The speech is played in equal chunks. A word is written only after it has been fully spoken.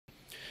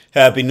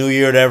Happy New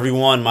Year to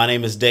everyone. My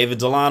name is David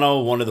Delano,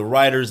 one of the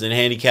writers and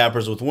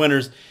handicappers with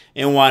winners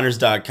and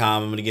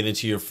whiners.com. I'm going to get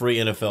into your free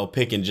NFL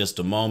pick in just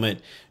a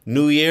moment.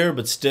 New year,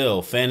 but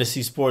still,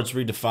 fantasy sports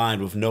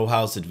redefined with no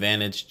house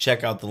advantage.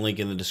 Check out the link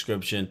in the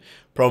description.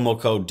 Promo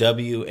code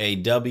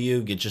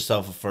WAW. Get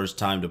yourself a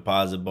first-time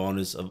deposit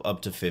bonus of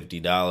up to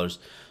 $50.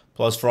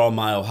 Plus, for all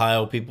my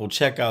Ohio people,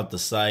 check out the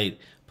site.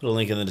 Put a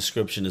link in the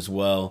description as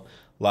well.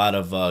 A lot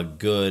of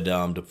good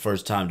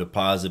first-time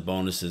deposit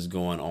bonuses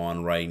going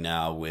on right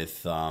now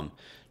with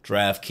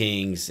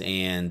DraftKings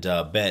and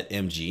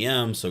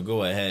BetMGM. So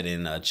go ahead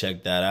and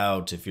check that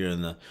out if you're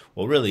in the,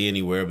 well, really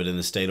anywhere, but in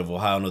the state of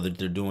Ohio. I know that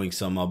they're doing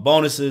some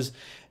bonuses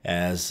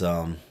as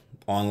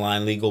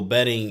online legal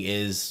betting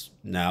is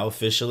now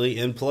officially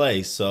in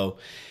place. So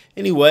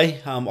anyway,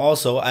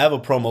 also, I have a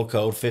promo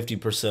code,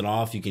 50%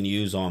 off, you can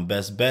use on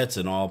best bets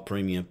and all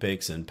premium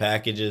picks and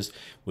packages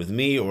with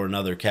me or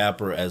another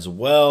capper as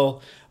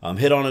well.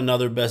 Hit on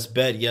another best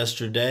bet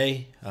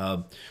yesterday.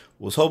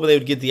 Was hoping they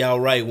would get the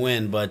outright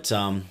win, but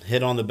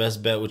hit on the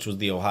best bet, which was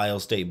the Ohio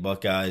State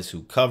Buckeyes,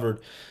 who covered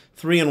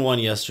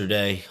 3-1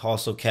 yesterday.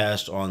 Also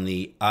cashed on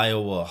the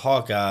Iowa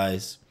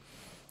Hawkeyes,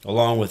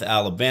 along with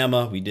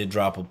Alabama. We did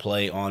drop a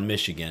play on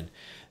Michigan.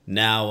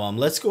 Now,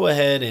 let's go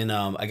ahead and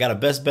I got a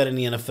best bet in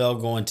the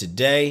NFL going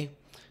today.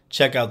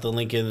 Check out the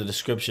link in the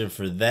description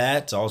for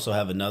that. I also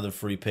have another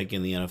free pick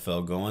in the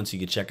NFL going, so you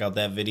can check out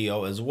that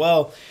video as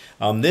well.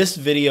 This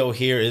video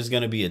here is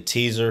going to be a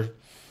teaser,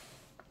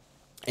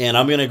 and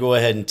I'm going to go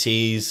ahead and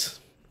tease.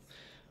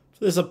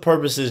 For this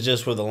purposes,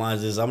 just where the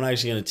lines is, I'm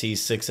actually going to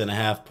tease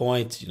 6.5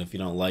 points. You know, if you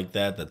don't like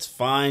that, that's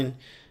fine.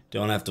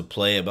 Don't have to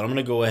play it, but I'm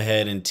going to go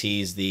ahead and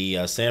tease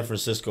the San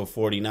Francisco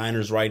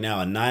 49ers right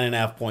now, a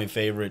 9.5 point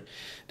favorite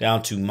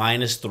down to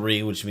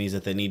 -3, which means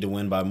that they need to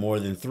win by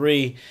more than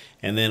 3.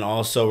 And then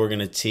also we're going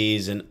to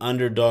tease an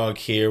underdog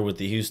here with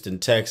the Houston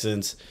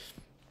Texans.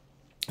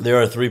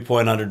 They're a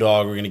 3-point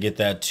underdog. We're going to get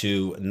that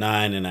to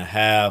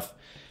 9.5.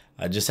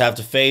 I just have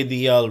to fade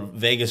the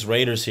Vegas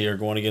Raiders here,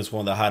 going against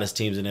one of the hottest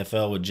teams in the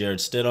NFL with Jarrett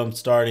Stidham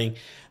starting.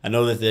 I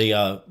know that they,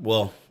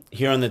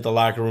 hearing that the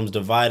locker room's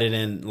divided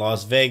in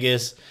Las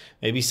Vegas.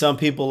 Maybe some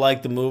people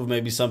like the move.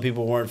 Maybe some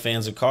people weren't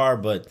fans of Carr,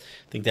 but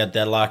I think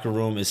that locker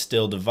room is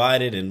still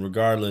divided. And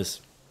regardless,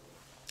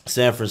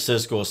 San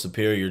Francisco, a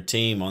superior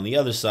team. On the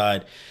other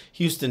side,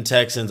 Houston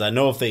Texans, I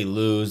know if they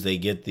lose, they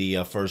get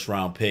the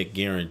first-round pick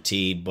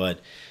guaranteed. But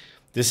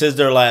this is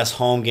their last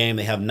home game.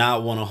 They have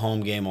not won a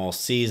home game all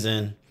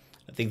season.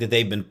 I think that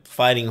they've been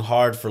fighting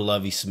hard for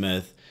Lovie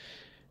Smith.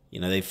 You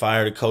know, they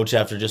fired a coach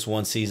after just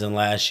one season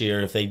last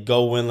year. If they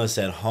go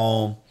winless at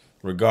home,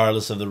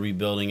 regardless of the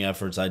rebuilding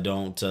efforts, I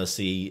don't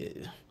see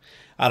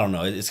 – I don't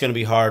know. It's going to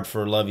be hard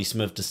for Lovie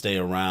Smith to stay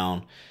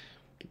around.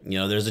 You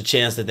know, there's a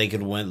chance that they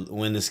could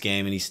win this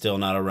game and he's still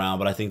not around,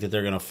 but I think that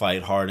they're going to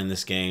fight hard in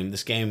this game.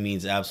 This game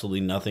means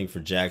absolutely nothing for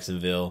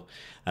Jacksonville.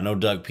 I know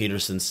Doug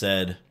Peterson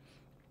said,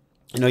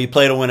 you know, you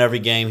play to win every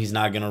game. He's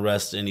not going to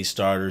rest any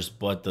starters.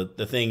 But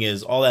the thing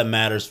is, all that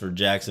matters for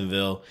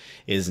Jacksonville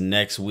is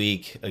next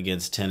week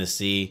against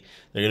Tennessee.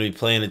 They're going to be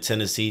playing a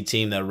Tennessee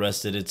team that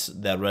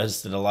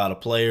rested a lot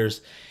of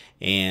players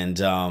and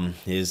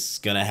is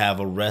going to have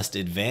a rest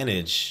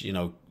advantage, you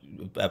know,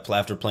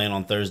 after playing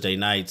on Thursday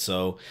night.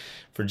 So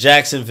for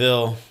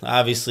Jacksonville,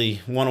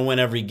 obviously want to win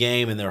every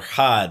game, and they're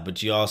hot,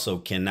 but you also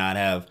cannot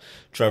have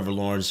Trevor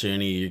Lawrence or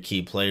any of your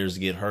key players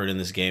get hurt in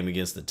this game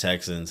against the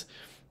Texans.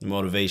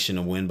 Motivation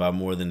to win by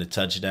more than a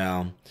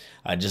touchdown,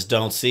 I just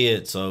don't see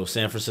it. So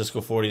San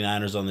Francisco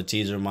 49ers on the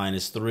teaser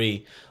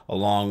 -3,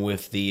 along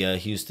with the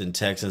Houston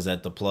Texans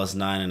at the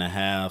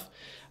 +9.5.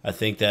 I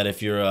think that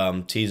if you're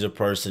a teaser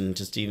person,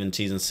 just even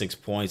teasing 6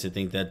 points, I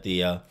think that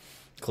the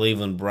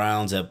Cleveland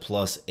Browns at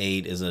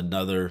 +8 is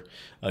another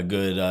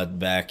good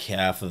back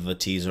half of a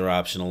teaser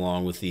option,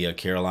 along with the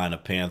Carolina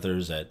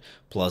Panthers at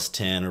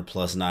 +10 or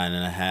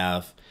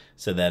 +9.5.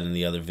 Said that in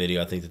the other video.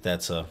 I think that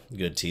that's a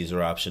good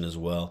teaser option as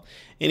well.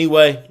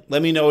 Anyway,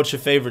 let me know what your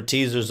favorite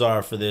teasers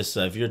are for this.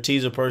 If you're a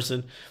teaser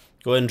person,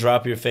 go ahead and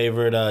drop your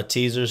favorite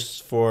teasers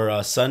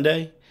for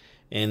Sunday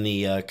in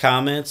the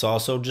comments.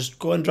 Also, just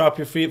go ahead and drop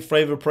your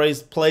favorite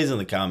plays in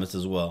the comments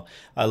as well.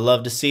 I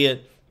love to see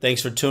it.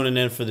 Thanks for tuning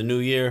in for the new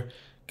year.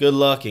 Good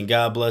luck and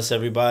God bless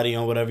everybody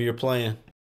on whatever you're playing.